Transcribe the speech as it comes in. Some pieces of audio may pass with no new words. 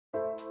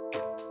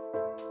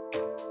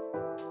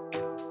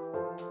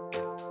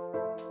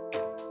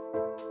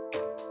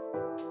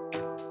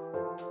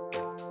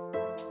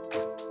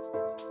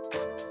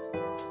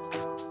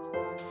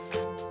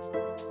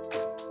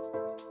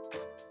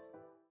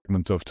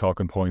of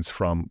talking points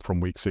from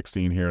week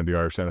 16 here in the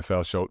Irish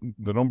NFL show.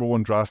 The number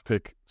one draft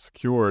pick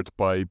secured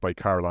by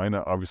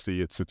Carolina.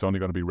 Obviously, it's only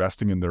going to be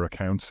resting in their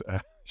account.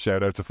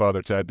 Shout out to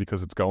Father Ted,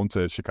 because it's going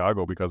to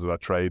Chicago because of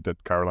that trade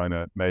that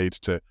Carolina made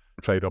to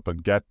trade up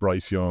and get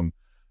Bryce Young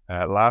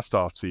last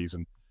off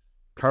season.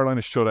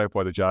 Carolina shut out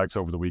by the Jags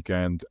over the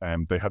weekend.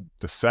 They had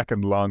the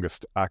second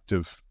longest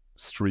active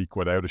streak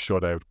without a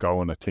shutout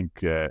going. I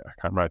think I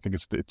can't remember. I think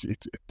I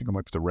think it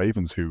might be the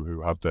Ravens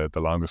who have the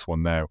longest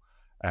one now.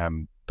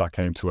 That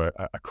came to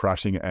a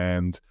crashing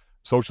end.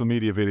 Social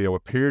media video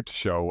appeared to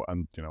show,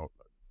 and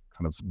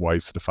kind of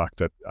wise to the fact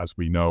that, as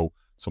we know,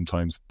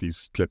 sometimes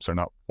these clips are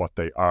not what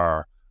they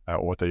are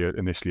or what they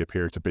initially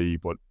appear to be.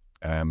 But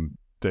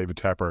David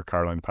Tepper,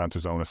 Carolina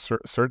Panthers owner,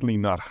 certainly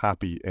not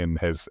happy in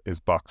his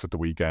box at the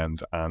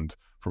weekend, and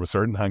from a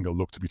certain angle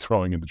looked to be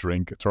throwing a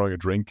drink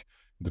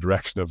in the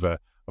direction of a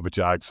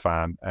Jags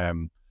fan.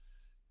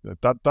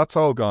 That's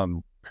all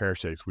gone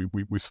pear-shaped.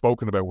 We've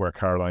spoken about where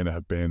Carolina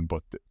have been,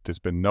 but there's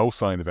been no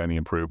sign of any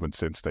improvement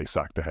since they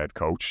sacked the head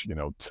coach.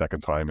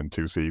 Second time in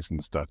 2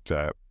 seasons that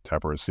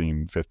Tepper has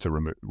seen fit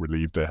to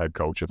relieve the head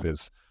coach of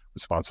his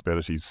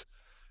responsibilities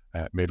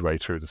midway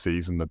through the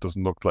season. It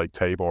doesn't look like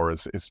Tabor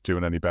is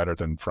doing any better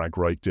than Frank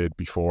Reich did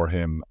before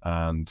him,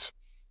 and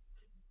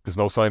there's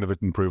no sign of it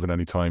improving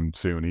anytime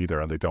soon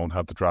either, and they don't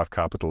have the draft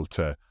capital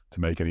to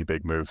make any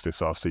big moves this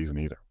offseason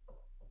either.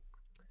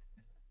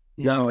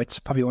 No, it's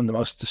probably one of the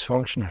most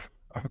dysfunctional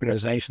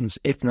organisations,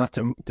 if not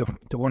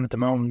the one at the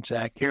moment.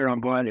 Kieran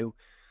Boyle, who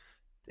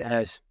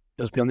does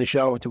be on the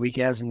show at the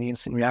weekends in the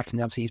instant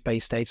reaction, obviously he's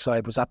based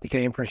stateside, was at the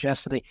game for us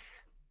yesterday.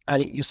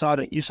 And you saw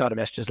the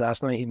messages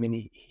last night. I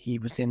mean, he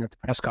was in at the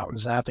press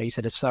conference after. He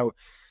said it's so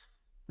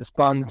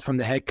despondent from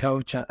the head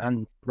coach,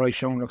 and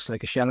Bryce Young looks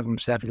like a shell of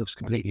himself. He looks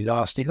completely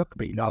lost. He looked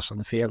completely lost on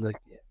the field.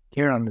 Like,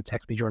 Kieran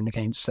texted me during the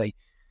game to say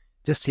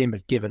this team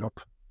had given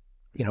up.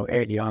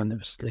 Early on, it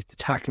was like the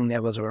tackling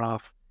levels were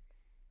off.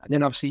 And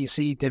then obviously you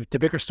see the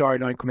bigger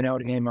storyline coming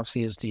out of the game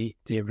obviously is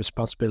the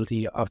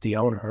responsibility of the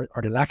owner,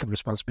 or the lack of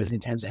responsibility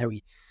in terms of how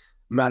he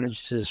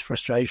manages his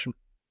frustration.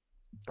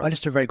 I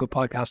listened to a very good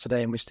podcast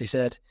today in which they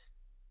said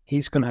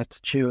he's going to have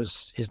to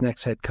choose his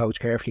next head coach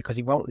carefully, because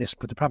he won't listen.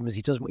 But the problem is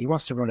he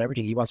wants to run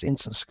everything. He wants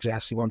instant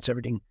success. He wants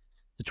everything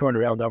to turn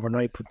around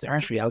overnight. But the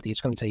harsh reality,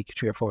 it's going to take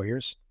 3 or 4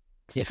 years.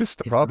 This is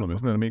the problem,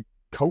 isn't it? I mean,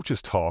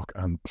 coaches talk,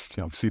 and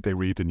obviously they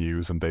read the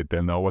news and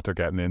they'll know what they're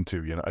getting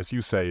into. As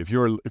you say, if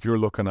you're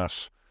looking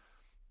at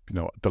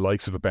the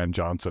likes of a Ben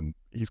Johnson,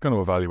 he's going to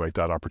evaluate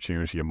that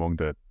opportunity among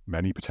the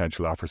many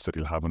potential offers that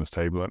he'll have on his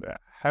table. And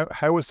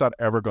how is that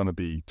ever going to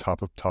be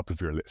top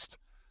of your list?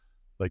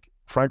 Like,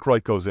 Frank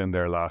Reich goes in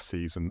there last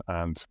season,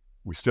 and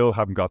we still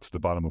haven't got to the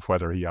bottom of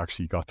whether he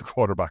actually got the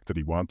quarterback that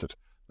he wanted.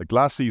 Like,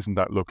 last season,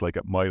 that looked like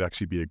it might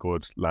actually be a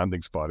good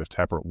landing spot if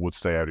Tepper would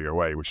stay out of your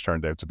way, which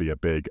turned out to be a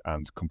big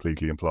and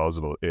completely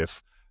implausible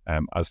if,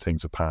 as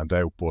things have panned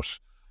out. But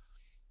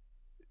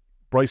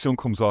Bryce Young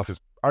comes off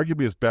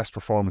arguably his best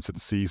performance of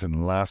the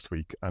season last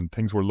week, and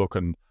things were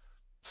looking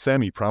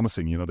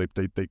semi-promising.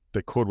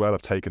 They could well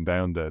have taken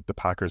down the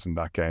Packers in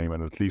that game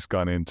and at least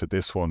gone into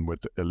this one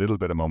with a little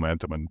bit of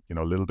momentum and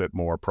a little bit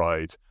more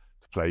pride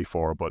to play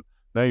for. But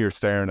now you're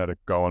staring at it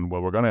going,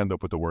 well, we're going to end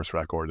up with the worst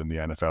record in the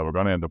NFL. We're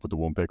going to end up with the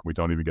 1 pick, and we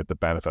don't even get the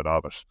benefit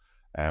of it.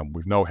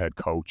 We've no head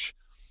coach.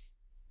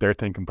 They're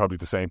thinking probably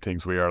the same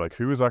things we are. Like,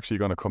 who is actually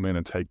going to come in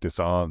and take this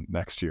on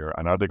next year?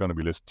 And are they going to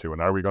be listened to?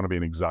 And are we going to be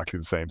in exactly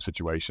the same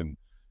situation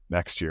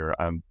next year?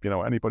 And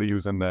anybody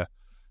who's in the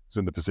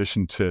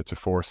position to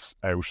force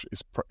out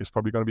is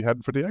probably going to be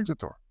heading for the exit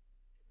door.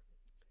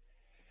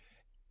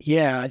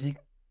 Yeah, I think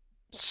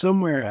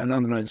somewhere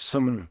along the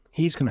line,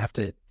 he's going to have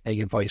to take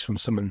advice from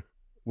someone,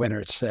 whether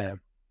it's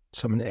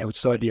someone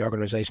outside the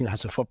organisation that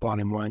has a football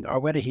in mind, or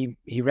whether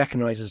he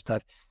recognises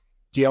that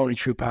the only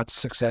true path to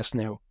success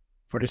now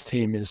for this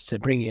team is to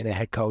bring in a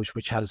head coach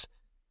which has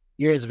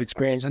years of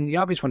experience. And the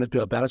obvious one is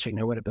Bill Belichick.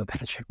 Now, whether Bill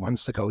Belichick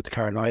wants to go to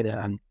Carolina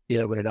and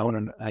deal with an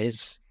owner at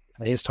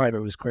his time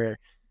of his career,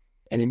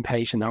 an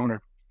impatient owner,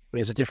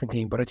 but it's a different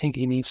team. But I think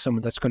he needs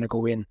someone that's going to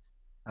go in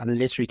and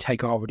literally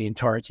take over the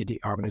entirety of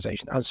the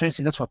organisation. And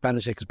seriously, that's what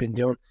Belichick has been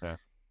doing. Yeah.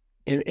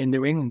 In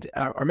New England,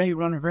 or maybe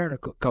Ron Rivera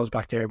goes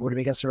back there. Would it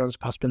be against the Rams'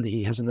 possibility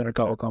he has another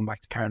go going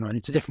back to Carolina?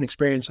 It's a different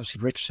experience.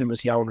 Obviously, Richardson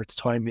was the owner at the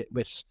time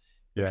with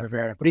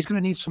Rivera, but he's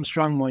going to need some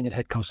strong-minded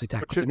head coach like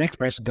that, because the next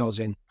person goes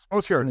in. I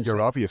suppose your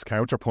obvious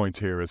counterpoint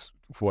here is,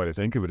 what I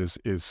think of it, is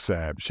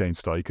Shane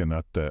Steichen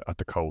at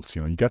the Colts.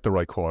 You get the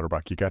right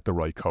quarterback, you get the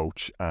right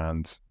coach,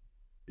 and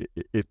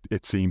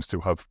it seems to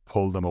have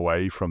pulled them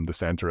away from the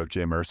centre of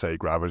Jim Irsay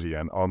gravity,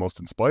 and almost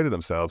in spite of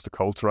themselves, the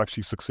Colts are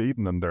actually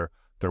succeeding, and they're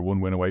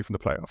 1 win away from the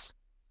playoffs.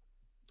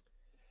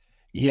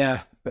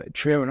 Yeah, but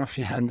true enough.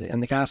 Yeah, and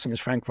the gas thing is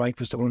Frank Reich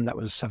was the one that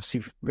was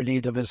obviously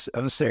relieved of his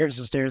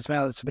services there as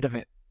well. It's a bit of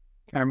a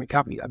karmic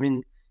copy. I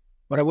mean,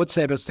 what I would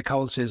say about the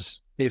Colts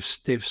is they've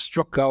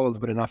struck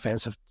gold with an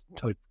offensive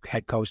type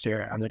head coach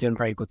there, and they're doing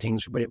very good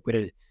things with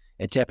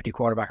a deputy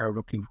quarterback or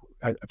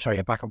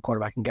a backup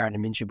quarterback in Gardner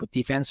Minshew. But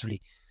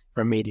defensively,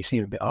 for me, they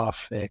seem a bit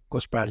off.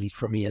 Gus Bradley,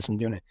 for me, isn't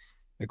doing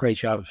a great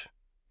job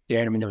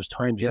there. I mean, there was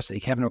times yesterday,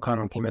 Kevin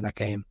O'Connell came in that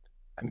game.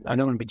 I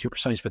don't want to be too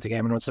precise about the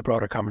game. I know it's a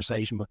broader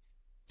conversation, but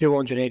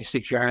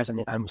 286 yards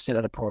and I'm still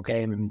at a poor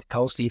game. I mean, the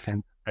Colts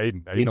defense.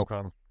 Aidan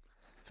O'Connell.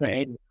 Sorry,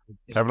 Aidan.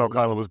 Kevin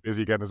O'Connell was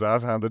busy getting his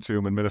ass handed to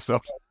him in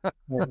Minnesota.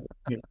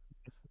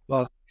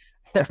 Well,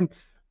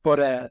 but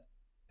the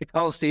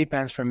Colts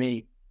defense for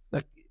me,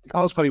 like the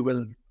Colts probably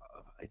will.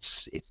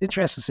 It's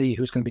interesting to see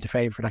who's going to be the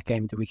favourite for that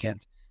game at the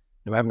weekend.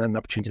 We haven't had an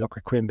opportunity to look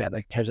at QuinnBet,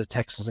 like here's the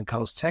Texans and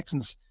Colts.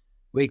 Texans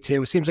week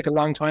 2, it seems like a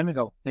long time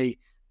ago. They,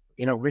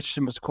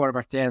 Richardson was the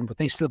quarterback then, but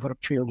they still put up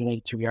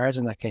 382 yards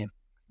in that game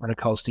on the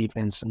Colts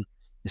defense.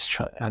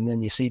 And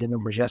then you see the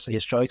numbers yesterday.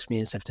 It strikes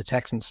me as if the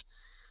Texans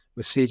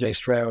with CJ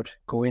Stroud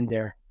go in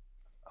there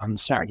on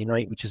Saturday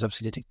night, which is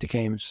obviously the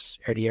game's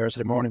early hours of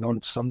the morning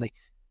on Sunday.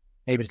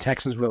 Maybe the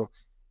Texans will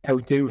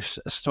outdo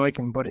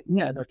Stoichen, but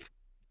yeah, look,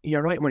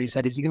 you're right when he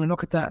said, is he going to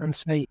look at that and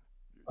say,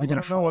 I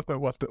don't know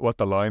what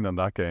the line on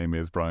that game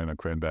is, Brian, on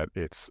QuinnBet.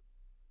 It's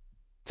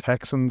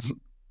Texans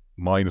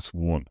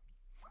 -1.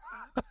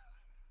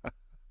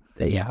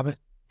 There you have it.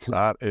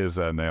 That is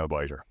a nail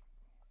biter.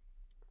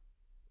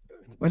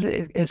 Well,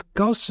 it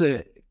goes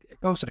to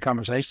the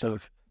conversation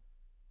of,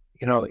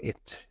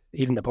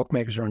 even the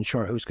bookmakers are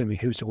unsure who's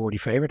the worthy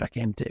favourite that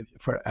game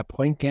for a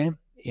point game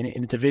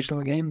in a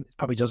divisional game. It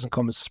probably doesn't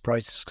come as a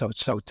surprise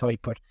it's so tight,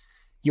 but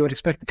you would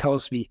expect the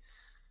Colts to be,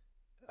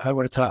 I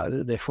would have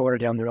thought, they're further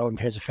down the road in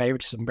terms of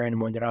favouritism, bearing in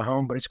mind they're at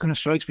home. But it's going to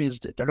strike me as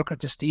they're looking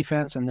at this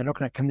defence and they're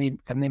looking at can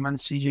they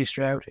manage CJ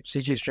Stroud?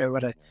 CJ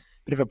Stroud had a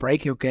bit of a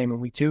breakout game in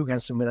week 2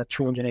 against them with that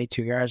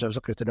 282 yards. I was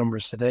looking at the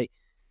numbers today.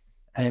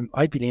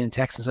 I'd be leaning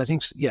Texans. I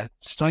think,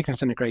 Steichen's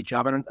done a great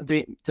job. And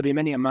to be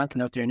many a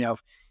mantle out there now,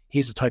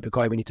 he's the type of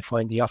guy we need to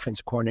find the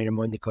offensive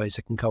coordinator-minded guys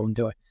that can go and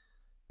do it.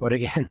 But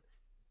again,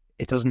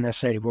 it doesn't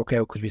necessarily work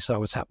out because we saw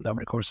what's happened over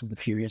the course of the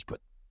few years. But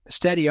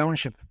steady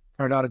ownership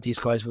for a lot of these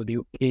guys will be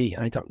key.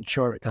 And I'm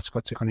sure that's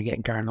what they're going to get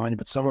in Carolina.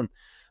 But someone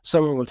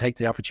will take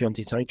the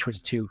opportunity. It's only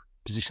 22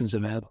 positions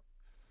available.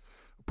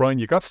 Brian,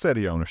 you got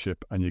steady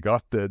ownership and you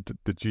got the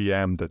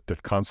GM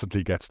that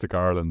constantly gets the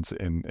garlands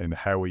in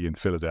Howie in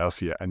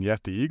Philadelphia, and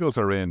yet the Eagles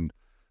they're in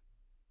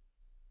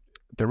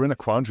a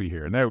quandary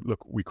here. Now,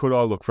 look, we could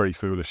all look very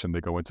foolish and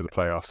they go into the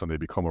playoffs and they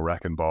become a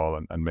wrecking ball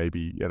and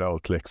maybe it all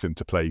clicks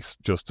into place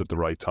just at the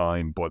right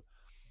time. But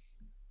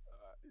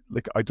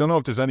I don't know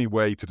if there's any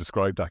way to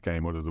describe that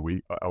game over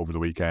the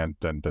weekend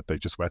than that they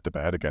just wet the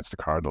bed against the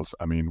Cardinals.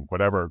 I mean,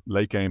 whatever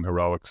late game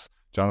heroics,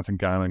 Jonathan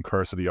Gannon,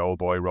 curse of the old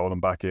boy,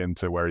 rolling back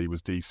into where he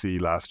was DC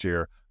last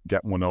year,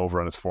 getting one over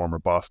on his former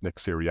boss, Nick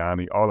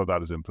Sirianni. All of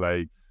that is in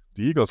play.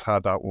 The Eagles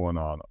had that one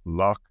on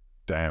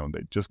lockdown.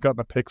 They'd just gotten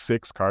a pick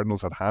 6.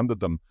 Cardinals had handed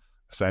them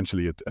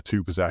essentially a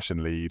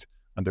 2-possession lead,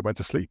 and they went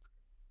to sleep.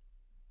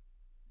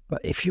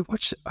 But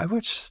I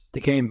watched the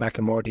game back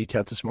in more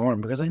detail this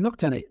morning because I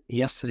looked at it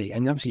yesterday,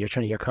 and obviously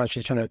you're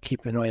constantly trying to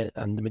keep an eye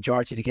on the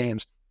majority of the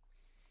games.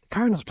 The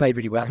Cardinals played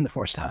really well in the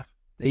first half.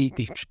 They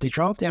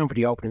drove down for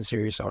the opening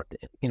series, or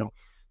took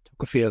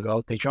a field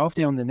goal. They drove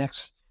down the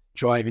next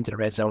drive into the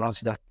red zone.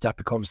 Obviously, that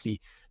becomes the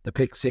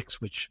pick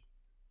 6, which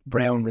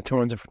Brown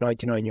returns it for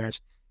 99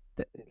 yards.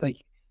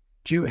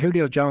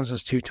 Julio Jones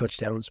has 2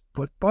 touchdowns,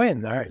 but by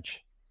and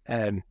large,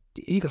 the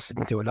Eagles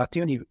didn't do a lot. They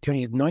only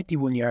had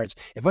 91 yards.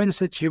 If I'd have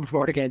said to you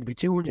before the game, it'd be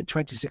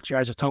 226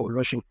 yards of total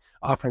rushing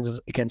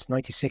offenses against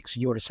 96,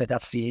 you would have said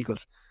that's the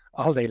Eagles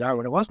all day long.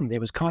 And it wasn't. It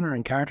was Connor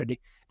and Carter.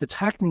 The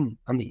tackling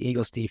on the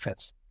Eagles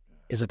defense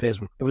is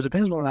abysmal. It was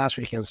abysmal last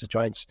week against the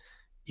Giants.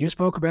 You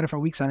spoke about it for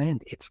weeks on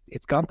end. It's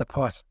gone to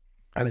pot,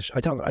 and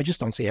I just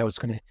don't see how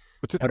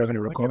they're going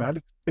to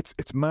recover.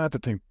 It's mad to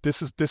think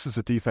this is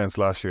a defense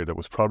last year that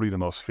was probably the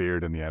most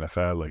feared in the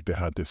NFL. Like they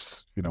had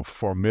this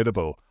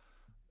formidable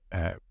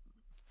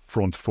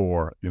front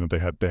four. They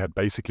had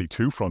basically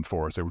 2 front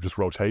fours. They were just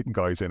rotating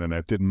guys in and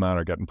out. Didn't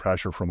matter, getting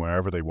pressure from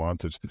wherever they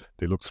wanted.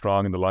 They looked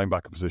strong in the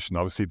linebacker position.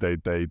 Obviously, they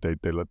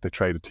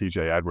traded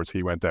TJ Edwards.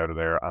 He went out of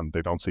there, and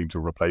they don't seem to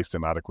have replaced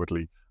him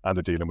adequately. And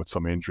they're dealing with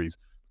some injuries.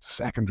 The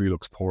secondary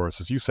looks porous,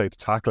 as you say. The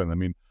tackling. I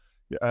mean,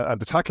 and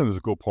the tackling is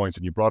a good point,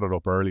 and you brought it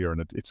up earlier,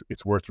 and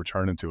it's worth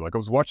returning to. Like I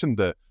was watching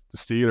the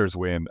Steelers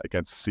win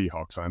against the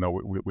Seahawks. And I know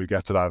we'll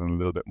get to that in a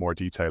little bit more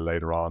detail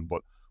later on.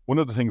 But one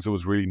of the things that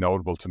was really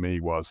notable to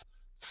me was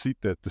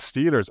the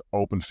Steelers'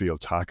 open field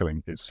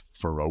tackling is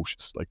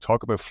ferocious. Like,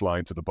 talk about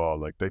flying to the ball.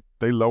 Like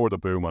they lower the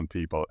boom on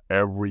people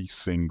every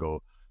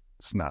single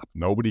snap.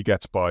 Nobody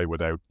gets by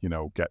without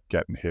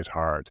getting hit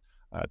hard.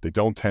 They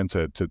don't tend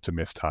to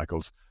miss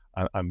tackles.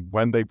 And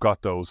when they've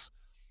got those,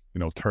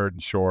 3rd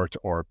and short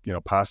or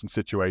passing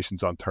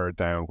situations on 3rd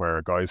down where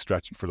a guy's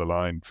stretching for the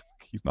line,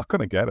 he's not going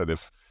to get it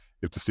if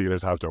the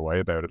Steelers have their way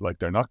about it. Like,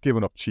 they're not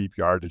giving up cheap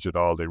yardage at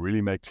all. They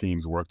really make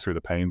teams work through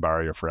the pain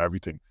barrier for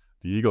everything.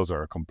 The Eagles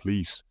are a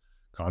complete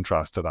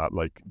contrast to that.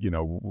 Like,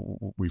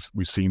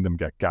 we've seen them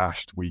get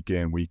gashed week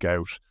in, week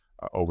out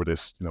over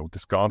this,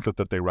 this gauntlet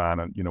that they ran.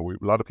 And,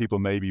 a lot of people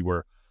maybe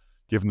were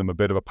giving them a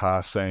bit of a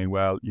pass, saying,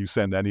 well, you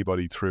send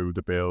anybody through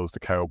the Bills, the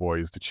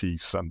Cowboys, the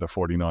Chiefs, and the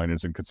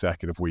 49ers in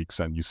consecutive weeks,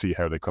 and you see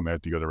how they come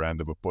out the other end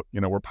of it. But,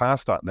 we're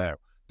past that now.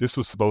 This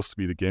was supposed to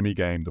be the gimme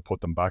game to put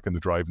them back in the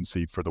driving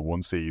seat for the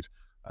 1 seed,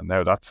 and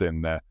now that's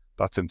in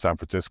San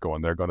Francisco,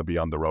 and they're going to be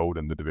on the road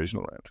in the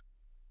divisional round.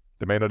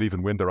 They may not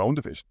even win their own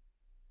division.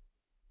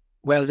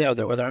 Well, they're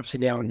obviously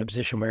now in a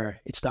position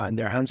where it's not in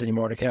their hands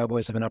anymore. The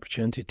Cowboys have an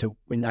opportunity to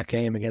win that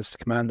game against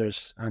the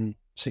Commanders and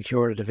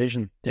secure the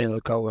division. They'll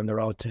go on the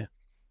road to,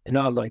 in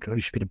all likelihood,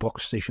 it should be the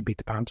Bucs. They should beat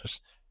the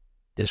Panthers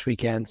this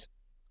weekend.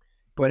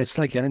 But it's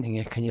like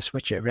anything, can you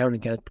switch it around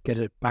and get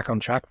it back on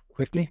track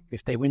quickly?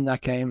 If they win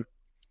that game,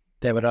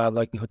 they would all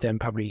likelihood then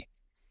probably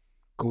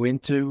go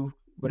into,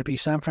 would it be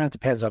San Fran?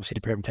 Depends, obviously,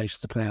 the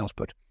permutations of the playoffs,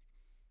 but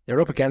they're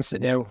up against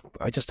it now.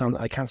 I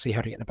can't see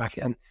how to get it back.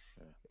 And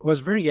it was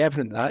very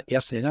evident that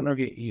yesterday. I don't know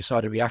if you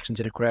saw the reaction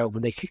to the crowd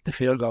when they kicked the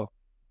field goal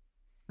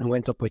and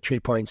went up with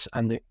 3 points.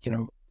 And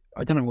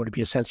I don't know, would it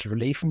be a sense of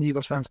relief from the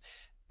Eagles fans?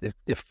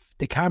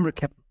 The camera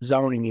kept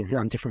zoning in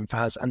on different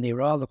fans, and they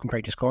were all looking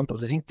very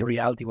disgruntled. I think the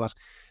reality was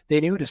they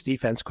knew this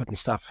defense couldn't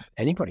stop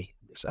anybody,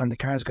 and the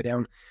cars go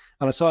down.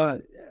 And I saw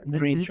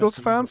the Eagles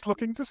fans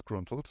looking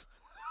disgruntled.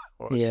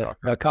 Yeah,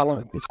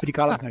 Colin, it's pretty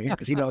Colin now,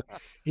 because he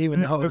would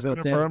know about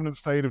that. In a permanent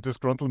state of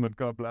disgruntlement,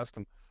 God bless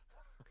them.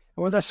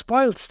 Well, they're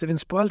spoiled. They've been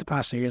spoiled the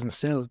past 2 years and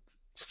still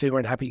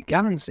weren't happy.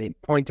 Gannon's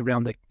point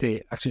around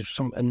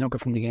a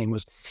nugget from the game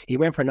was he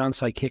went for an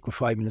onside kick with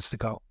 5 minutes to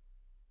go.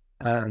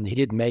 And he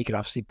didn't make it,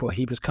 obviously, but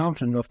he was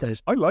confident enough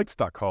that I liked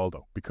that call,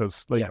 though,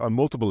 because on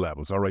multiple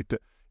levels, all right,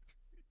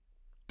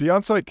 the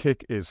onside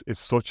kick is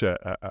such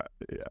a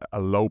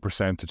low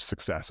percentage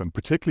success, and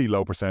particularly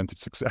low percentage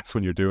success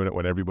when you're doing it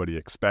when everybody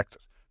expects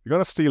it. If you're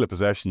going to steal a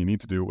possession, you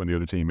need to do it when the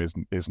other team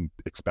isn't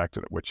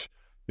expecting it, which,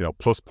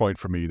 plus point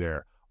for me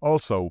there.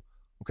 Also,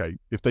 okay,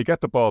 if they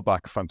get the ball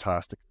back,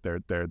 fantastic.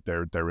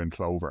 They're in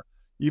clover.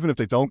 Even if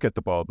they don't get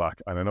the ball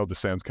back, and I know this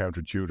sounds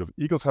counterintuitive,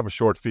 Eagles have a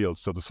short field,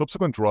 so the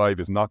subsequent drive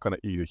is not going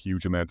to eat a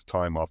huge amount of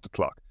time off the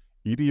clock.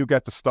 Either you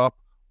get the stop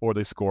or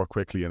they score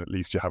quickly, and at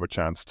least you have a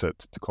chance to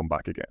come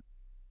back again.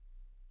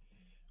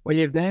 Well,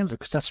 you've nailed it,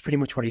 because that's pretty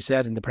much what he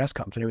said in the press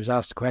conference. When he was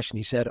asked the question,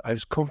 he said, I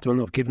was comfortable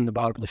enough giving the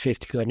ball up to the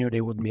 50 because I knew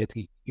they wouldn't be able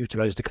to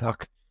utilise the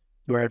clock.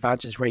 There were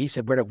advantages where he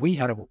said, where if we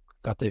had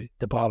got the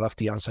ball off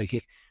the onside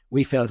kick,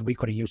 we felt we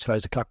could have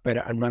utilised the clock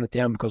better and ran it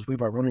down because we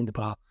were running the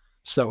ball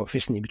so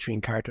efficiently between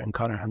Carter and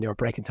Connor, and they were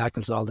breaking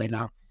tackles all day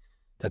long,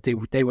 that they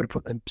would have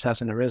put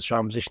themselves in a real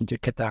strong position to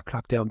get that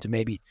clock down to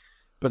maybe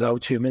below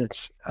 2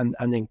 minutes and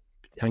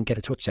get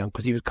a touchdown,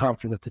 because he was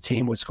confident that the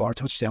team would score a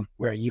touchdown,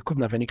 where you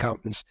couldn't have any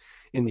confidence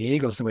in the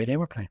Eagles the way they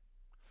were playing.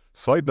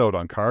 Side note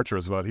on Carter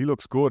as well, he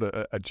looks good.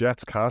 A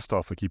Jets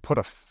cast-off, like he put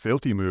a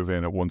filthy move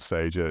in at one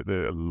stage, a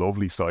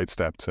lovely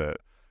sidestep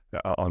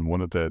on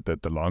one of the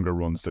longer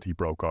runs that he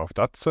broke off.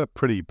 That's a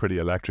pretty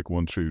electric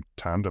one-through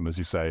tandem, as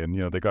you say. And,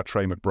 they got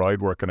Trey McBride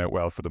working out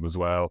well for them as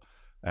well.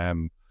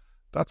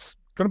 That's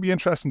going to be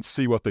interesting to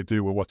see what they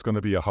do with what's going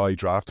to be a high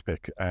draft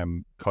pick.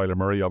 Kyler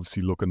Murray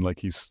obviously looking like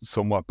he's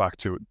somewhat back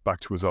to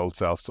his old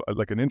self. So,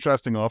 like, an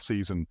interesting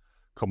offseason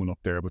coming up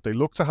there. But they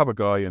look to have a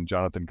guy in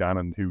Jonathan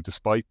Gannon who,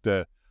 despite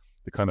the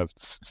kind of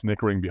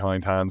snickering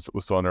behind hands that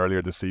was done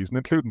earlier this season,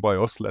 including by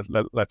us,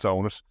 let's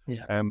own it,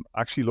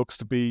 actually looks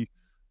to be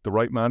the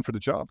right man for the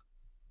job.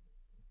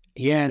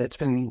 Yeah,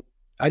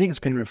 I think it's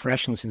been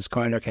refreshing since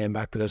Kyler came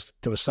back, because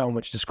there was so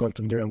much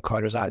disgruntlement around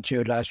Kyler's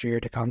attitude last year,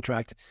 the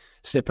contract,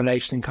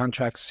 stipulation in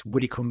contracts.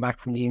 Would he come back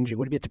from the injury?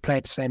 Would he be able to play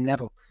at the same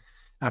level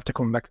after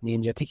coming back from the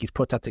injury? I think he's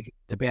put that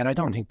to bed. I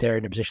don't think they're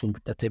in a position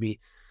that they'd be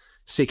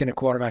seeking a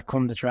quarterback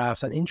come the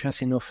draft. And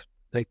interesting enough,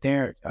 like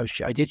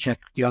I did check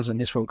the odds on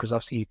this one, because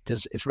obviously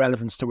it's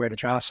relevance to where the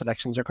draft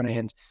selections are going to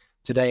end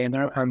today. And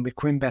with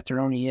QuinnBet, they're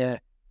only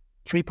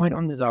 3-point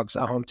underdogs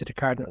at home to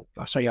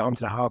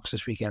the Hawks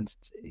this weekend.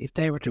 If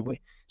they were to win,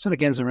 so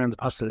again, around the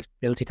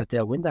possibility that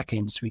they'll win that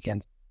game this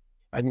weekend.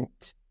 I think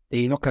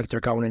they look like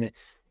they're going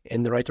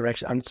in the right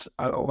direction. And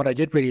what I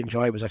did really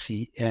enjoy was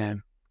actually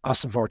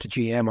Austin Ford, the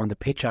GM, on the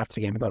pitch after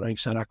the game. I don't know if you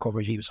saw that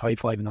coverage. He was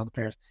high-fiving all the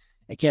players.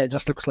 Again, it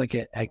just looks like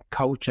a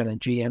coach and a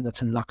GM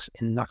that's in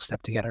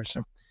lockstep together. So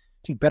I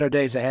think better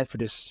days ahead for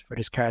this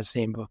Cards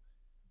team. But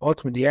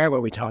ultimately, they are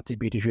where we thought they'd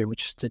be this year,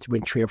 which is to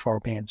win 3 or 4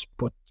 games.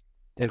 But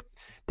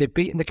they've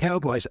beaten the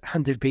Cowboys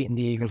and they've beaten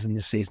the Eagles in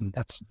this season.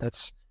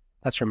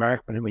 That's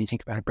remarkable when you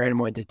think about it. Bear in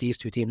mind that these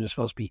two teams are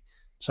supposed to be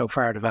so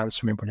far advanced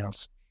from everyone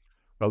else.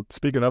 Well,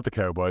 speaking of the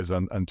Cowboys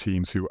and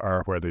teams who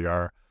are where they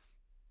are,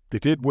 they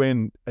did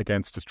win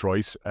against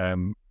Detroit.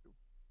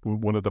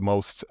 One of the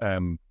most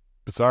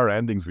bizarre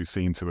endings we've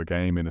seen to a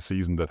game in a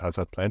season that has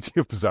had plenty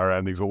of bizarre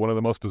endings, but one of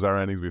the most bizarre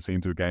endings we've seen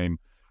to a game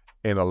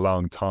in a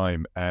long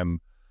time.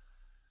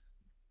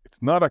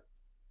 It's not a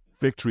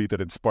victory that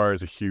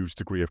inspires a huge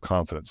degree of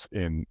confidence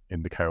in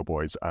the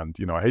Cowboys. And,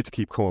 I hate to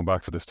keep coming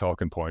back to this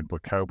talking point,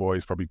 but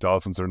Cowboys, probably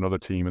Dolphins are another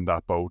team in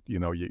that boat.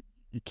 You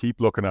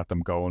keep looking at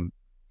them going,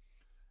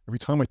 every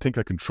time I think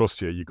I can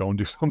trust you, you go and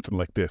do something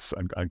like this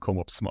and come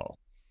up small.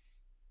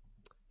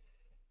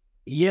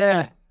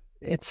 Yeah,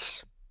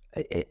 it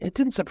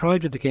didn't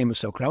surprise me the game was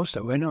so close,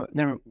 though.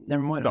 Never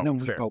mind.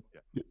 No,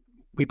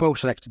 we both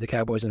selected the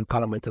Cowboys, and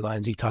Colin went to the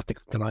Lions. He thought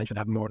the Lions would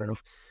have more than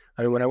enough.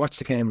 I mean, when I watched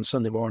the game on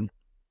Sunday morning,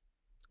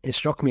 it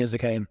struck me as a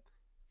game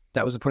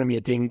that was putting me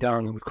a ding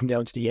dong and would come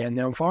down to the end.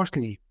 Now,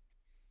 unfortunately,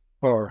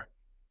 for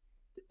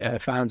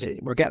fans,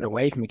 we're getting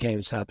away from the game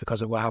itself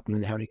because of what happened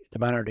and how the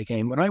manner of the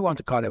game. When I want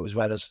to call it as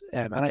well as,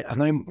 and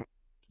I'm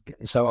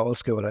getting so old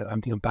school,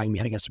 I'm thinking bang my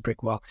head against a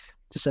brick wall,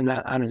 just an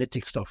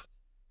analytic stuff.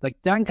 Like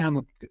Dan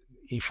Campbell,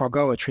 he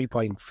forgo a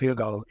 3-point field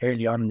goal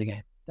early on in the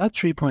game. That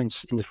 3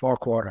 points in the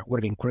fourth quarter would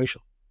have been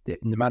crucial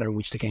in the manner in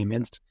which the game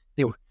ended.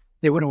 They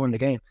would have won the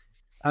game.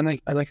 And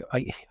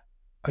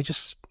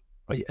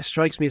it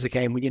strikes me as a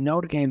game when you know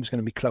the game is going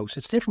to be close.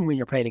 It's different when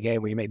you're playing a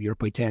game where you're up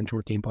by 10,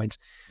 13 points.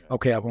 Yeah.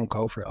 Okay, I won't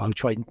go for it. I'll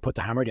try and put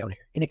the hammer down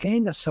here. In a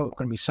game that's going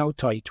to be so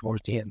tight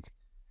towards the end,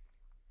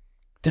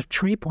 the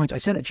 3 points, I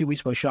said it a few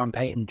weeks ago, Sean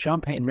Payton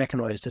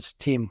recognised this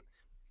team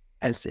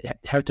as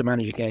how to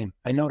manage a game.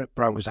 I know that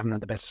Broncos haven't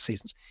had the best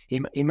seasons.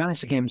 He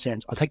managed the game in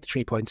sense. I'll take the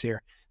 3 points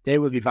here. They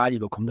will be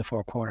valuable come the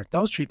fourth quarter.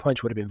 Those 3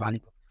 points would have been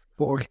valuable.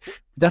 But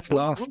that's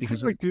lost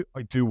because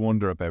I do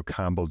wonder about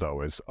Campbell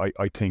though is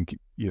I think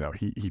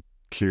he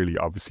clearly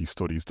obviously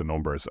studies the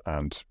numbers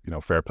and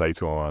fair play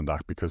to him on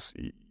that because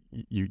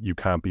you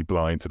can't be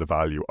blind to the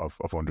value of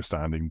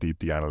understanding the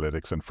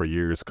analytics, and for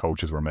years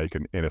coaches were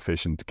making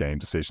inefficient game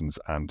decisions,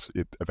 and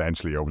it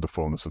eventually over the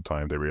fullness of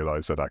time they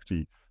realised that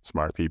actually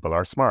smart people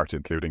are smart,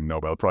 including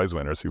Nobel Prize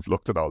winners who've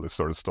looked at all this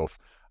sort of stuff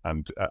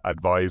and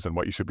advise on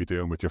what you should be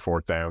doing with your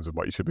fourth downs and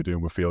what you should be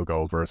doing with field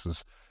goal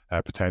versus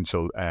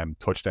potential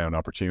touchdown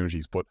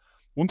opportunities. But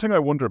one thing I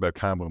wonder about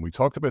Campbell, and we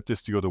talked about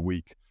this the other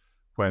week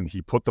when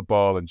he put the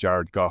ball in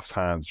Jared Goff's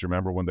hands. Do you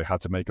remember when they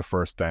had to make a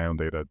first down?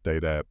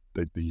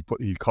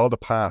 He called a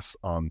pass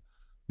on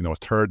a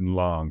 3rd and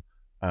long,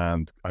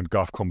 and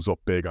Goff comes up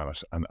big on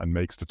it and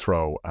makes the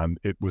throw. And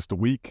it was the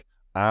week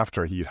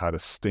after he had a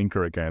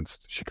stinker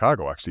against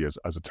Chicago, actually, as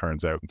it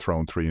turns out, and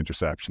thrown 3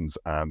 interceptions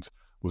and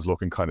was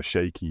looking kind of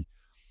shaky.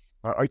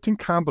 I think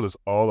Campbell is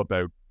all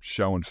about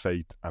showing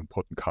faith and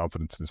putting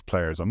confidence in his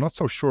players. I'm not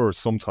so sure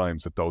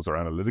sometimes that those are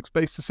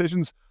analytics-based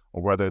decisions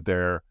or whether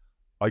they're,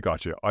 I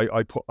got you.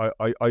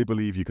 I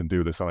believe you can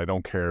do this, and I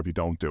don't care if you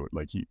don't do it.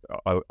 Like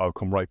I'll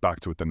come right back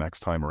to it the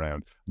next time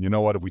around. And you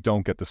know what? If we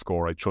don't get the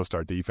score, I trust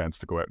our defense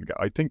to go out and get.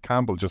 I think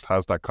Campbell just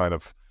has that kind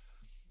of.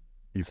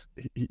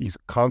 He's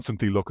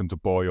constantly looking to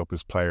buoy up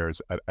his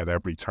players at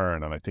every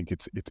turn, and I think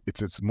it's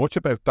as much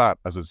about that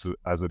as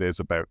it is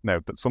about now.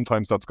 That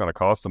sometimes that's going to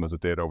cost them, as it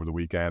did over the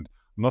weekend.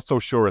 I'm not so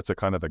sure it's a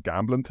kind of a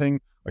gambling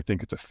thing. I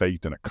think it's a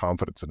faith and a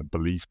confidence and a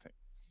belief thing.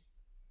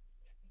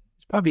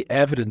 It's probably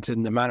evident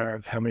in the manner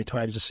of how many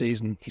times this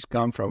season he's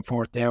gone from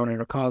fourth down. I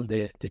recall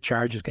the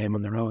Chargers game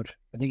on the road.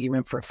 I think he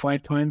went for it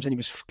 5 times and he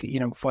was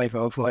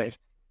 5-0-5.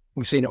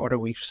 We've seen it other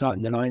weeks. We saw it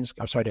in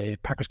the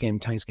Packers game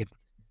Thanksgiving.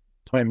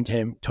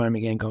 Time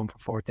again going for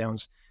fourth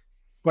downs.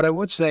 What I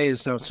would say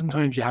is though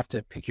sometimes you have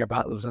to pick your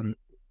battles, and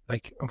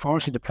like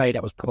unfortunately the play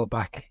that was pulled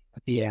back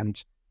at the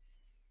end,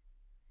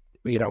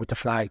 with the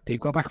flag, they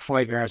go back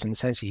 5 yards and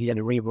essentially he then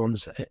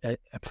reruns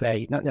a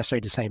play, not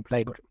necessarily the same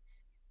play, but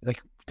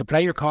like the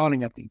play you're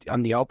calling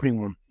on the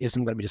opening one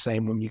isn't going to be the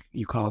same when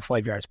you call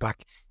 5 yards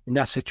back. In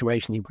that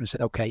situation, you would have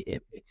said, okay,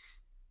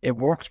 it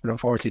works, but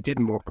unfortunately it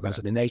didn't work because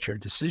of the nature of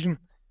the decision.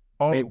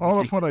 All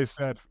of what I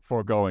said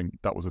foregoing,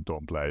 that was a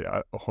dumb play,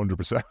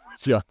 100%.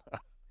 Yeah.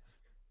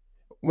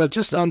 Well,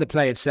 just on the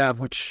play itself,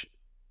 which,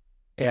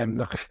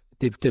 look,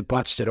 they've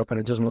botched it up, and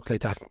it doesn't look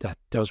like that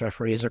those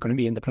referees are going to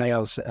be in the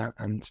playoffs,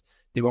 and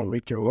they won't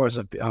reap the rewards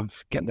of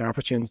getting their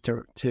opportunities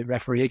to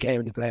referee a game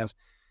in the playoffs.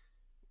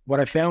 What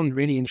I found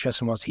really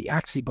interesting was he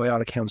actually, by all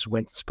accounts,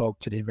 went and spoke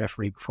to the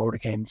referee before the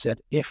game and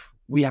said, if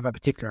we have a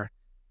particular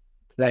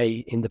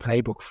play in the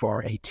playbook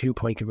for a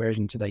 2-point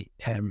conversion today,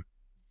 and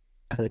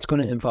it's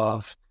going to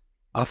involve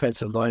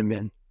offensive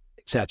linemen,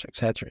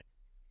 etc.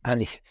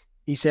 And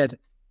he said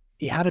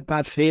he had a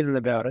bad feeling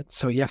about it,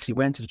 so he actually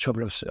went to the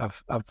trouble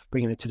of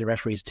bringing it to the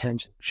referee's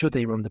attention. Should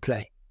they run the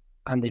play?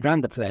 And they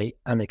ran the play,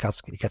 and it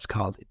gets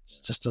called. It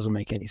just doesn't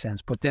make any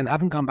sense. But then,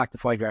 having gone back to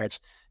 5 yards,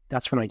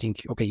 that's when I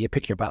think, okay, you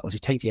pick your battles, you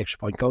take the extra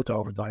point, go to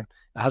overtime.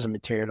 It hasn't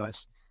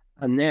materialised.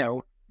 And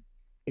now,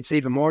 it's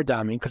even more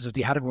damning, because if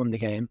they had won the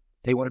game,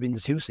 they would have been the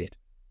 2 seed.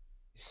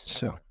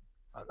 So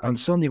on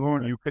Sunday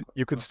morning,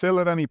 you could still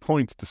at any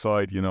point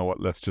decide, you know what,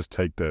 let's just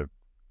take the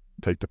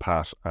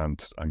pat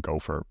and go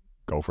for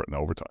it in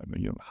overtime.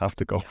 You don't have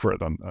to go for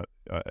it on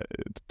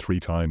 3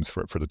 times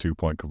for the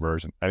 2-point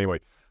conversion. Anyway,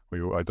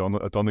 I don't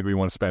think we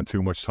want to spend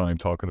too much time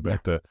talking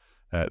about the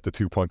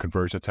 2-point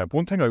conversion attempt.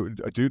 One thing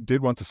I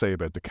did want to say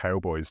about the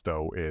Cowboys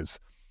though is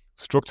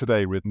struck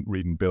today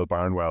reading Bill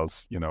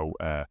Barnwell's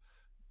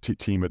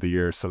team of the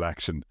year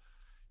selection.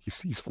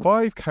 He's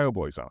 5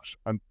 Cowboys on it,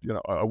 and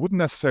I wouldn't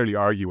necessarily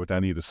argue with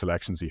any of the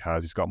selections he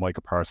has. He's got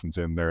Micah Parsons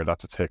in there.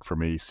 That's a tick for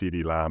me.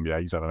 CeeDee Lamb, yeah,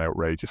 he's had an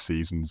outrageous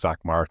season. Zach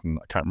Martin,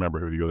 I can't remember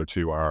who the other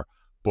 2 are,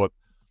 but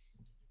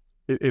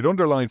it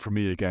underlined for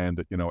me again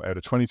that out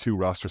of 22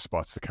 roster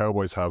spots, the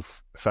Cowboys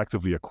have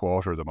effectively a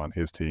quarter of them on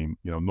his team.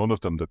 None of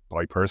them that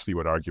I personally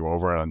would argue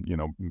over, and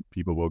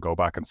people will go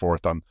back and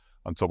forth on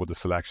some of the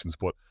selections.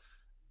 But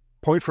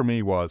point for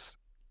me was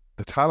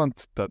the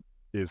talent that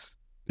is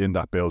in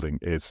that building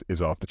is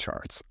off the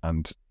charts,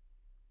 and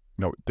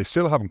they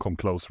still haven't come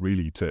close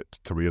really to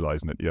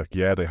realising it. Like,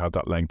 yeah, they had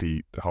that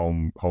lengthy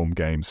home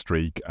game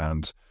streak,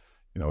 and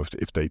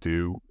if they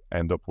do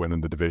end up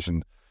winning the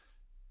division,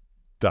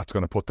 that's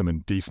going to put them in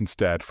decent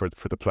stead for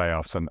the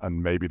playoffs,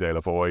 and maybe they'll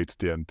avoid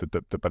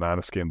the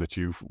banana skin that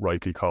you've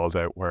rightly called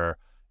out, where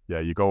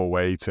you go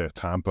away to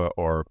Tampa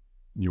or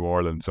New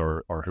Orleans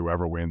or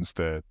whoever wins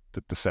the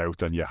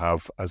South, and you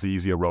have as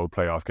easy a road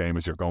playoff game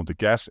as you're going to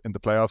get in the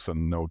playoffs.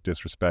 And no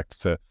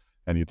disrespect to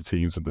any of the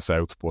teams in the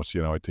South, but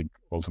I think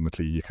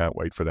ultimately you can't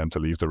wait for them to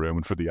leave the room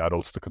and for the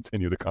adults to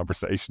continue the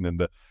conversation in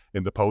the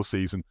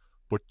postseason.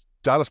 But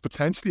Dallas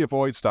potentially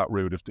avoids that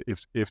route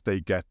if they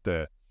get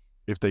the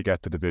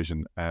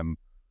division.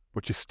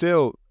 But you're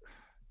still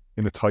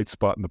in a tight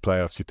spot in the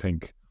playoffs. You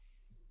think,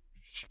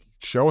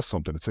 show us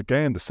something. It's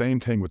again the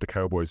same thing with the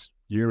Cowboys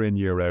year in,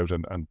 year out,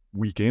 and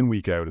week in,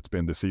 week out. It's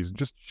been this season.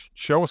 Just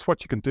show us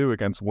what you can do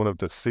against one of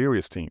the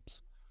serious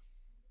teams.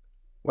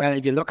 Well,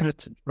 if you're looking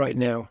at it right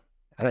now,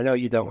 and I know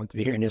you don't want to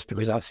be hearing this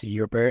because obviously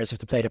your Bears have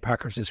to play the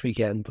Packers this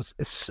weekend, but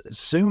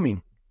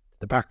assuming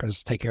the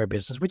Packers take care of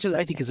business, which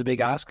I think is a big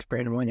ask,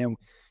 bearing in mind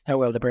how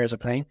well the Bears are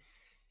playing,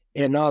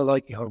 in all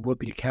likelihood would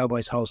be the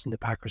Cowboys hosting the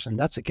Packers, and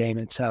that's a game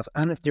in itself.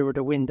 And if they were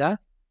to win that,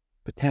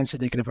 potentially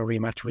they could have a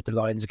rematch with the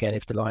Lions again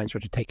if the Lions were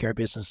to take care of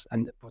business.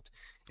 But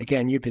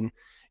again, you've been.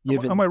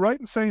 Am I right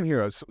in saying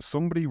here?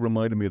 Somebody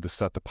reminded me of this,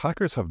 that the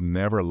Packers have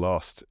never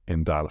lost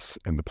in Dallas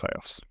in the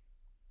playoffs.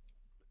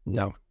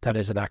 No, that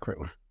is an accurate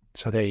one.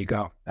 So there you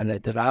go. And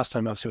the last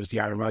time obviously was the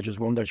Aaron Rodgers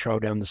wonder throw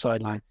down the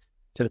sideline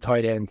to the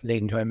tight end,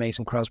 leading to a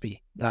Mason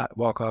Crosby that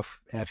walk-off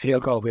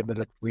field goal.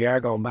 But we are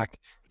going back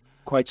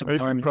quite some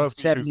Mason time.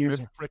 Crosby, 7 years.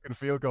 missed a freaking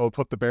field goal,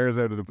 put the Bears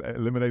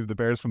eliminated the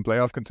Bears from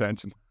playoff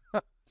contention.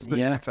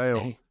 Yeah,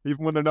 tail.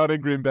 Even when they're not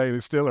in Green Bay, they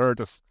still hurt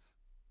us.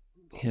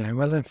 Yeah,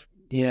 well,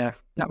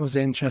 that was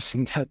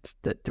interesting. That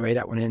the way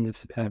that one ended.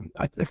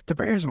 The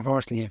Bears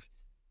unfortunately have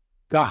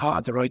got hot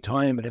at the right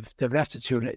time, but they've left it too